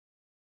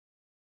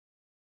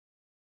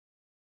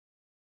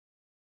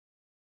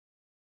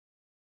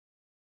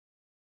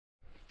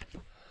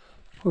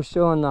We're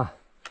still in the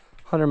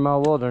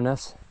 100-mile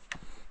wilderness,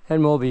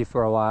 and will be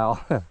for a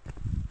while.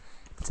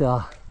 It's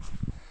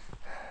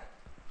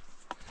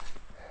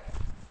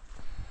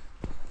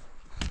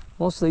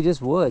mostly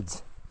just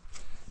woods,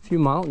 a few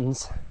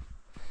mountains,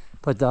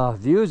 but the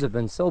views have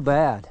been so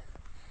bad.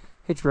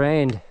 It's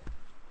rained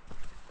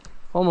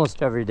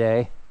almost every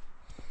day,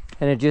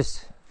 and it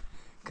just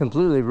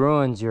completely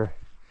ruins your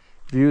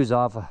views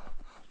off a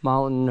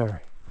mountain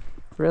or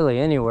really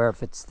anywhere.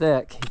 If it's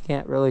thick, you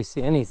can't really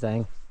see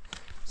anything.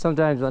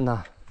 Sometimes when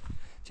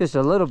just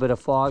a little bit of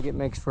fog, it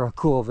makes for a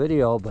cool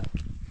video, but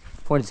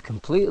when it's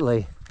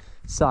completely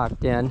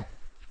socked in,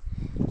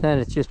 then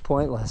it's just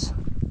pointless.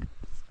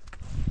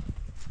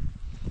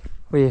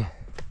 We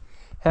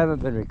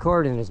haven't been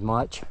recording as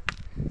much.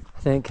 I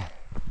think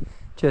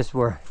just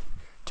we're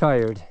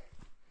tired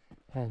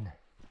and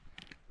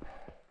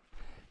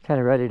kind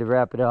of ready to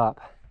wrap it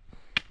up.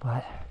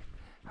 But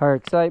our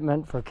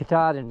excitement for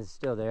Katahdin is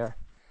still there.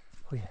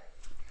 We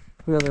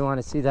really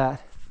want to see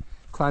that,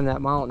 climb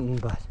that mountain,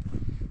 but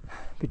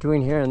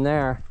between here and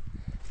there,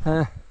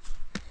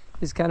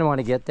 just kind of want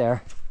to get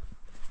there.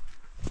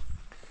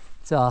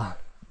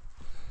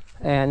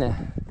 And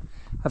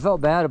I felt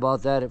bad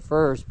about that at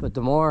first, but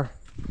the more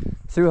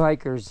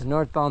thru-hikers,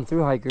 northbound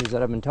thru-hikers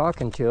that I've been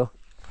talking to,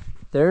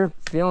 they're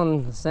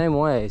feeling the same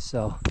way.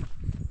 So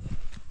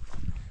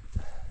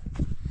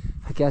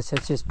I guess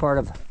that's just part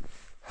of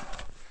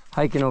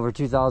hiking over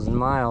 2,000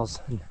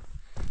 miles and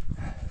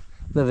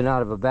living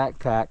out of a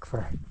backpack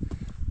for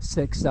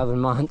 6-7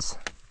 months.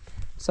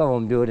 Some of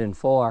them do it in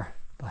 4,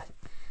 but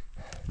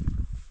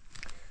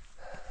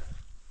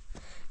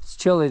it's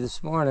chilly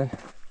this morning.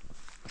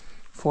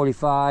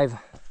 45,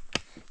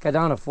 got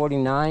down to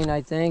 49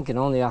 I think, and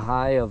only a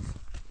high of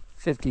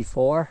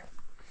 54,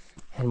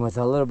 and with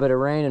a little bit of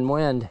rain and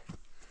wind,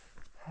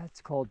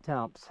 that's cold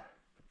temps.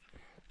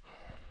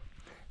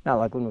 Not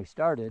like when we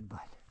started, but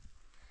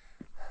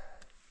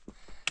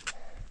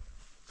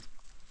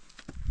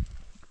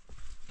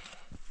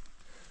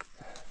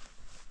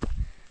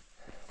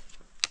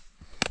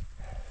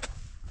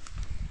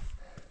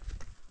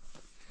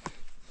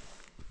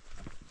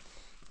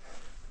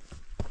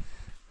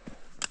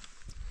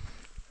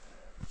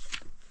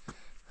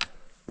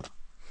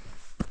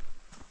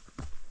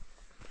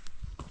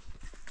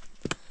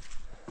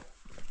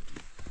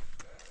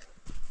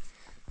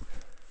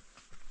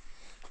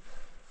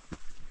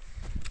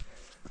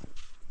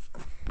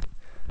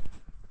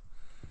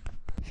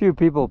few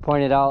people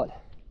pointed out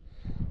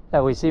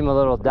that we seem a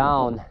little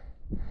down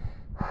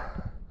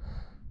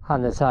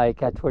on this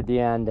hike toward the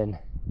end, and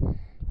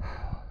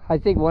I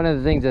think one of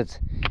the things that's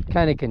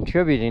kind of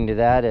contributing to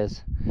that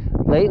is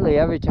lately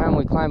every time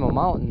we climb a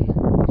mountain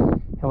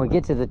and we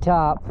get to the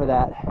top for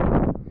that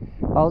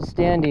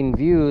outstanding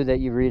view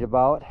that you read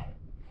about,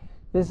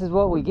 this is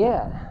what we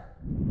get.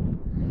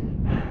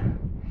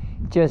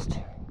 Just,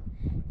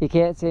 you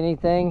can't see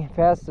anything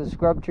past the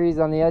scrub trees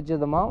on the edge of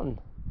the mountain.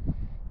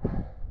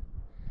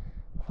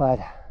 But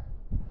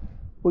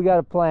we got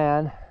a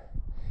plan.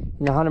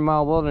 In the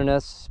 100-mile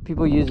wilderness,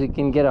 people usually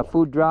can get a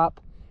food drop,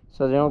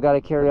 so they don't got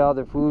to carry all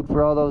their food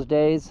for all those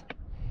days.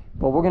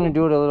 But we're going to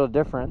do it a little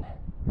different.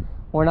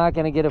 We're not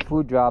going to get a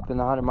food drop in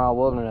the 100-mile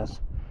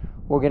wilderness.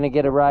 We're going to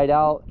get a ride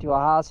out to a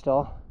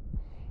hostel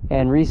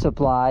and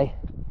resupply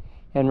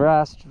and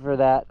rest for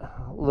that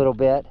little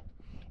bit,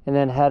 and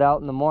then head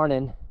out in the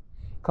morning,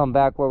 come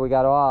back where we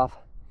got off,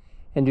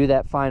 and do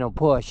that final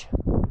push.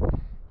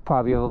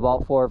 Probably of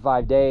about 4 or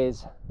 5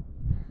 days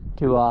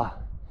to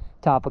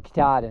top of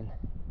Katahdin,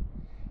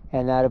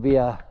 and that'll be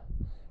a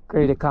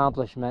great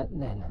accomplishment.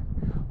 And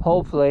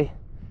hopefully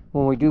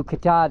when we do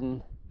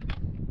Katahdin,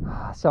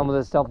 some of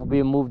the stuff will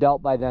be moved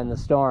out by then, the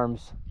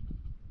storms.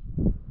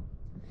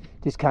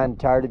 Just kind of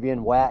tired of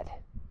being wet,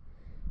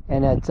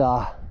 and it's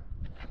kind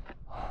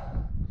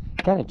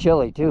of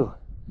chilly too.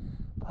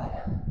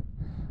 But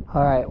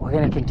all right, we're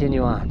gonna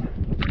continue on.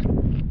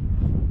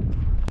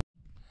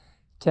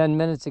 10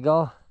 minutes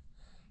ago,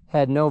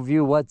 had no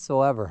view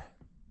whatsoever.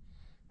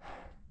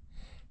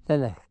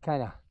 Then the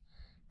kind of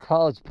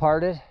clouds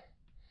parted,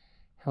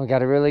 and we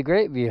got a really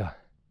great view.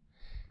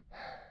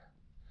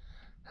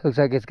 Looks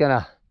like it's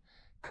gonna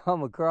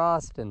come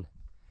across and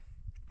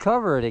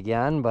cover it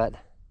again, but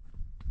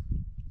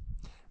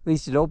at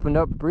least it opened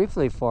up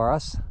briefly for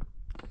us.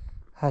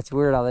 That's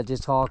weird how that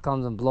just all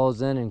comes and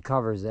blows in and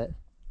covers it.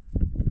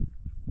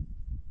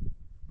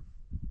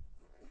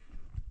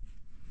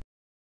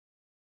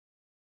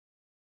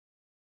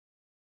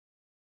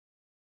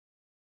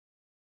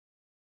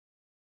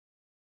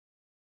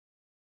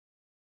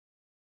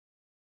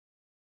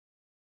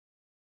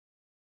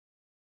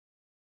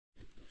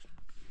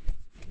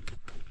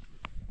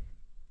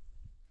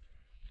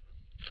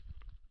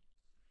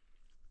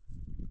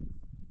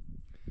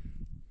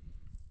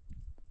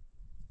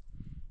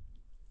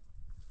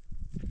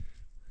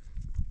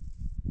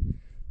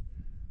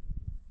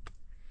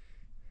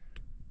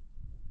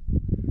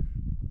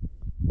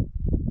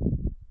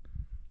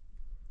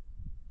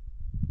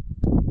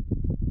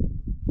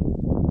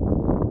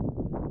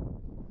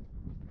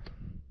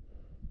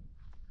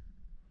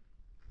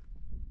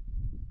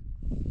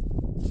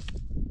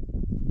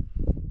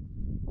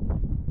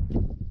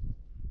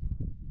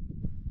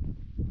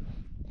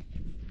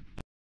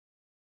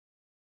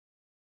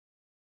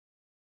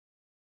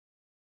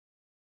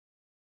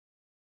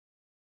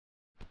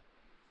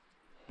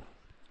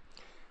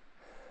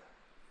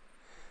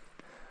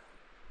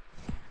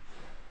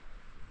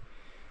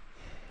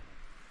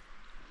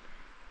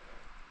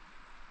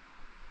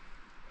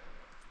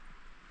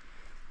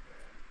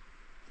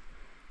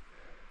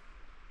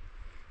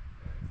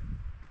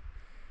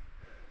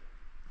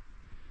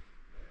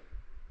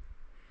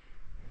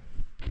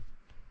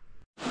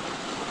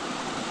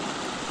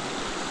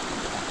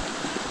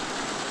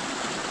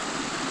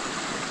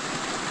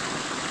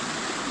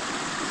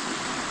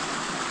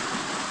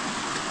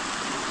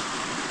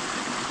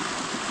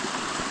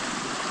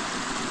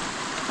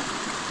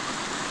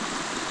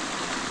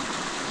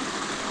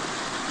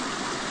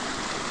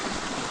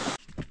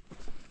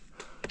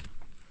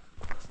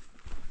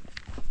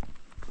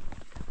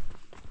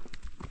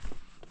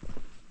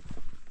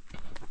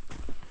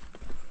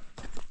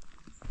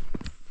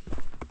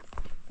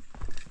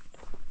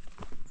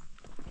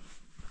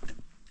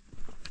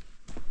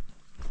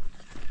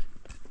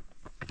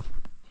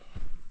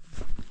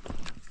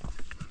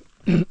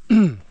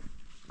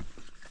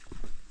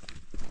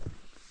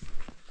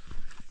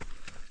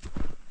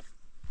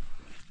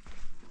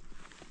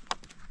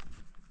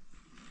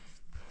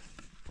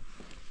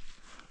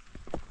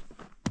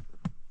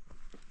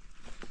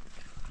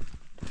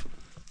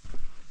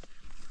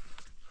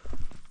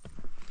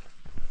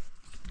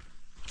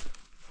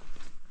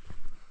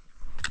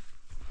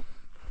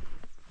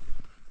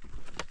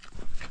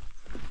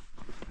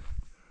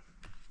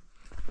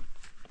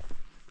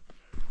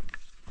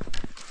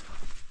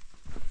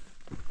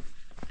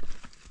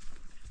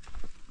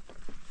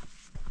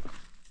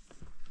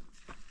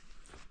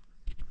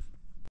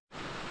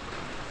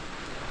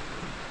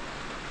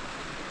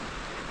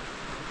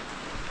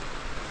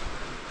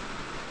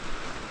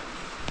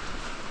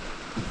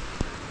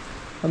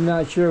 I'm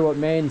not sure what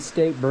Maine's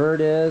state bird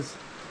is,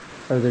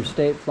 or their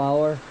state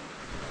flower,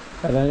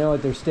 but I know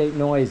what their state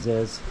noise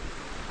is.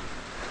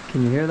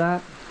 Can you hear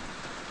that?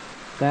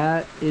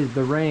 That is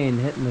the rain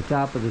hitting the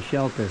top of the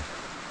shelter.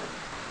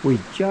 We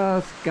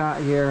just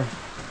got here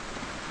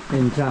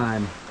in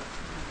time.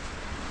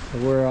 So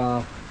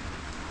we're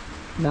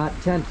not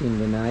tenting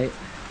tonight.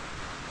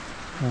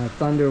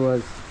 Thunder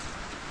was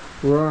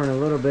roaring a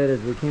little bit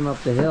as we came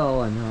up the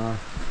hill, and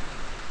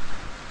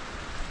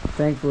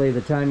thankfully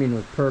the timing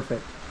was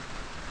perfect.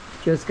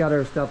 Just got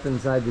our stuff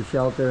inside the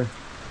shelter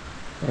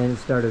and it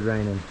started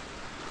raining.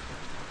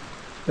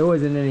 There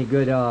wasn't any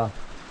good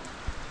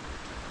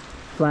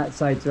flat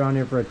sites around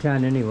here for a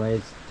tent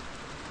anyways.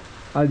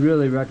 I'd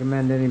really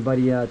recommend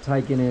anybody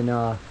hiking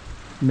in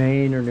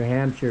Maine or New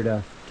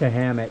Hampshire to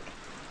hammock,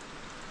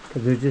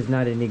 because there's just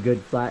not any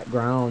good flat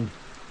ground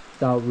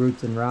without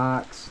roots and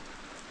rocks.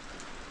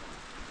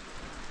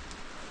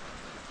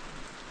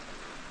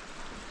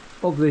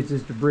 Hopefully it's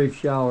just a brief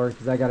shower,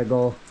 because I gotta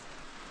go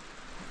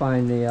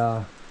find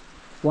the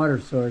water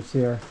source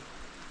here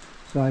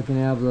so I can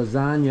have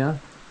lasagna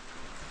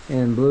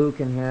and Blue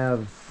can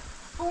have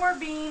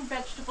 4-bean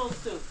vegetable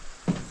soup.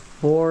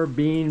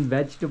 4-bean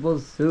vegetable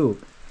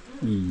soup.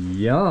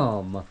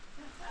 Yum.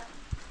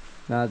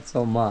 Not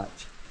so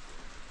much.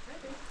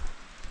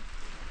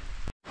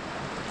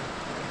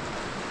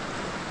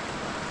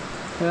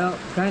 Well,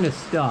 kind of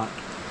stuck.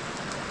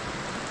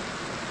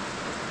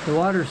 The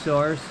water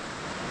source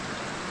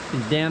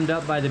is dammed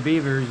up by the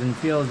beavers and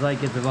feels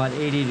like it's about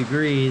 80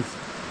 degrees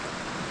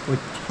with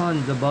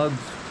tons of bugs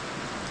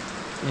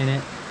in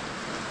it.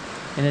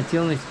 And it's the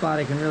only spot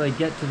I can really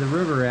get to the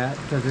river at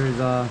because there's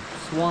a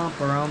swamp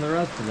around the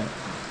rest of it.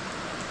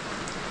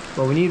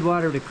 But we need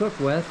water to cook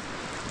with.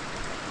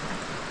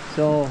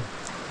 So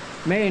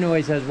Maine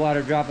always has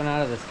water dropping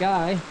out of the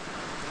sky.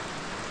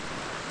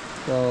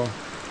 So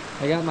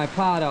I got my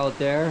pot out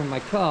there and my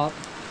cup,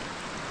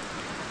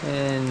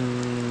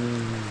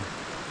 and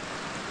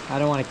I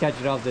don't want to catch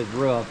it off this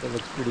roof. It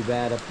looks pretty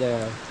bad up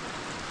there.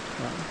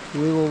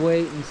 We will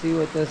wait and see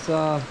what this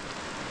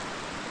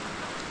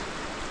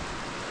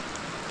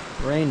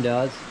rain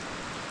does.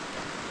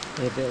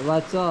 If it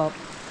lets up,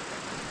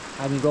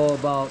 I can go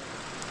about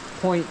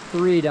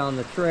 0.3 down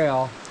the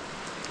trail,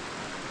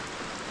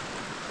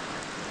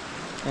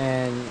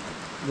 and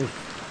there's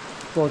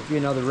supposed to be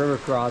another river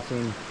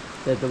crossing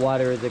that the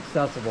water is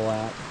accessible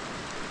at.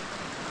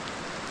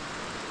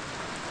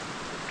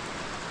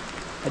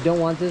 I don't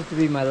want this to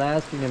be my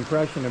lasting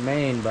impression of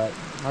Maine, but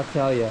I'll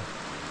tell you,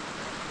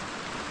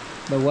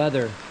 the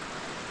weather.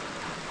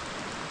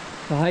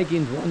 The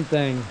hiking's one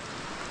thing,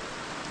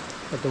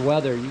 but the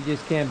weather, you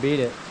just can't beat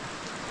it.